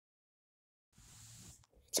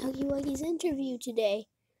Huggy Wuggy's interview today.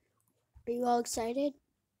 Are you all excited?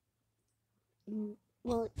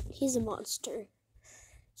 Well, he's a monster,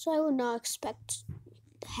 so I would not expect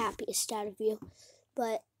the happiest out of you,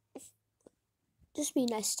 but just be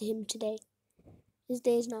nice to him today. His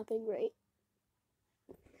day's not been great.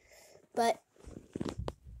 But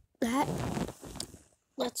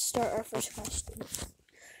let's start our first question.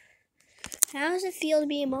 How does it feel to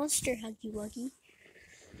be a monster, Huggy Wuggy?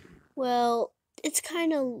 Well, it's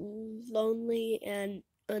kind of lonely and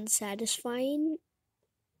unsatisfying.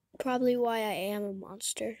 Probably why I am a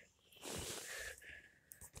monster.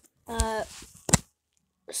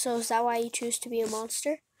 So is that why you choose to be a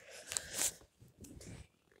monster?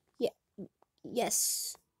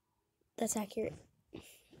 Yes, that's accurate.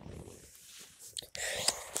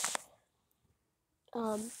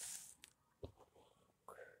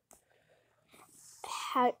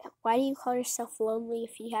 Why do you call yourself lonely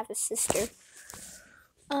if you have a sister?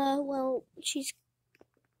 Well, she's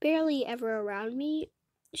barely ever around me.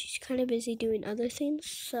 She's kind of busy doing other things,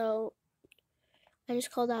 so I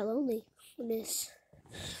just call that loneliness.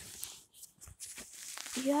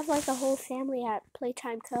 You have like a whole family at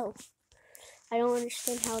Playtime Co. I don't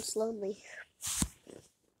understand how it's lonely.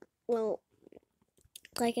 Well,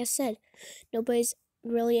 like I said, nobody's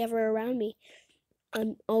really ever around me.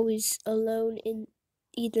 I'm always alone in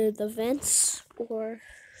either the vents or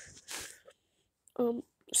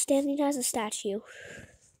standing as a statue.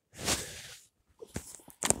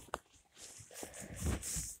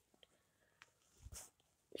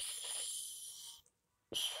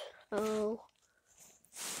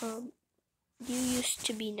 So, you used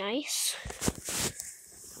to be nice.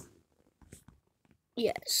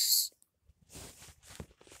 Yes.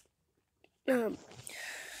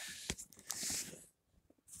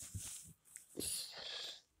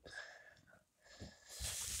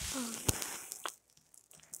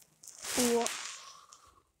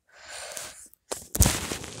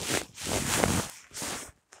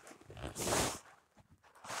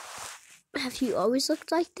 Have you always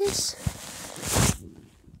looked like this?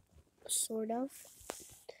 Sort of.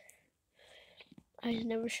 I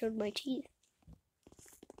never showed my teeth.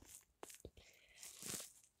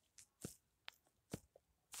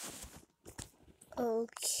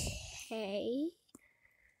 Okay.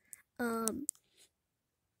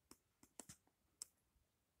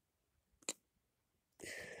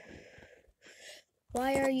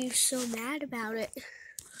 Why are you so mad about it?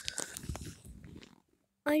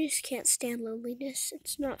 I just can't stand loneliness.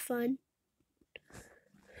 It's not fun.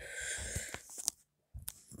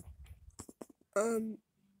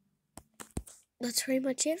 That's pretty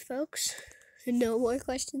much it, folks. No more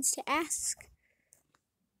questions to ask.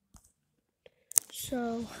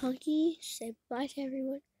 So, Huggy, say bye to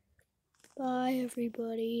everyone. Bye,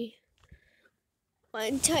 everybody.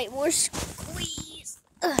 One tight more squeeze.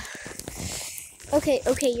 Ugh. Okay,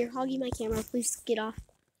 you're hogging my camera. Please get off.